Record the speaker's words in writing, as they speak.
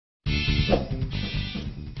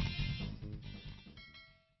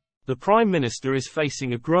The Prime Minister is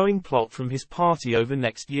facing a growing plot from his party over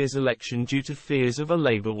next year's election due to fears of a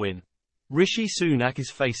Labour win. Rishi Sunak is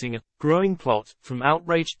facing a growing plot from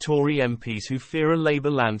outraged Tory MPs who fear a Labour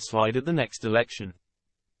landslide at the next election.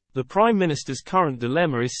 The Prime Minister's current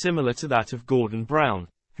dilemma is similar to that of Gordon Brown,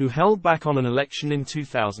 who held back on an election in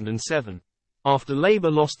 2007. After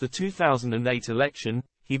Labour lost the 2008 election,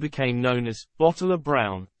 he became known as Bottler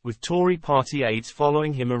Brown, with Tory party aides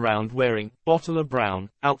following him around wearing Bottler Brown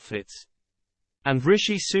outfits. And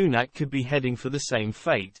Rishi Sunak could be heading for the same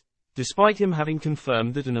fate, despite him having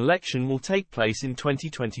confirmed that an election will take place in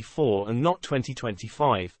 2024 and not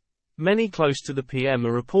 2025. Many close to the PM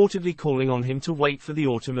are reportedly calling on him to wait for the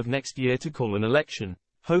autumn of next year to call an election,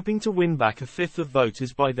 hoping to win back a fifth of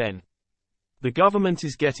voters by then. The government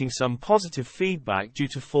is getting some positive feedback due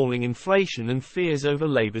to falling inflation and fears over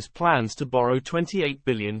Labour's plans to borrow £28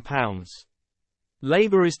 billion.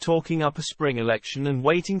 Labour is talking up a spring election and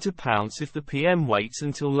waiting to pounce if the PM waits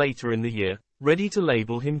until later in the year, ready to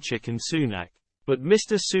label him Chicken Sunak. But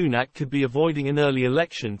Mr. Sunak could be avoiding an early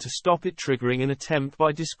election to stop it triggering an attempt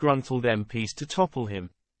by disgruntled MPs to topple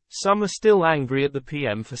him. Some are still angry at the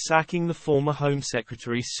PM for sacking the former Home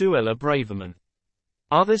Secretary Suella Braverman.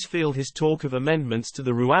 Others feel his talk of amendments to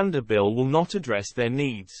the Rwanda bill will not address their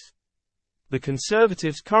needs. The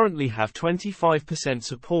Conservatives currently have 25%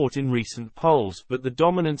 support in recent polls, but the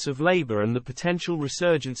dominance of Labour and the potential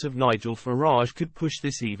resurgence of Nigel Farage could push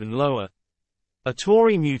this even lower. A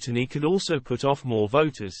Tory mutiny could also put off more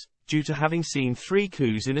voters, due to having seen 3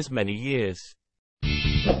 coups in as many years.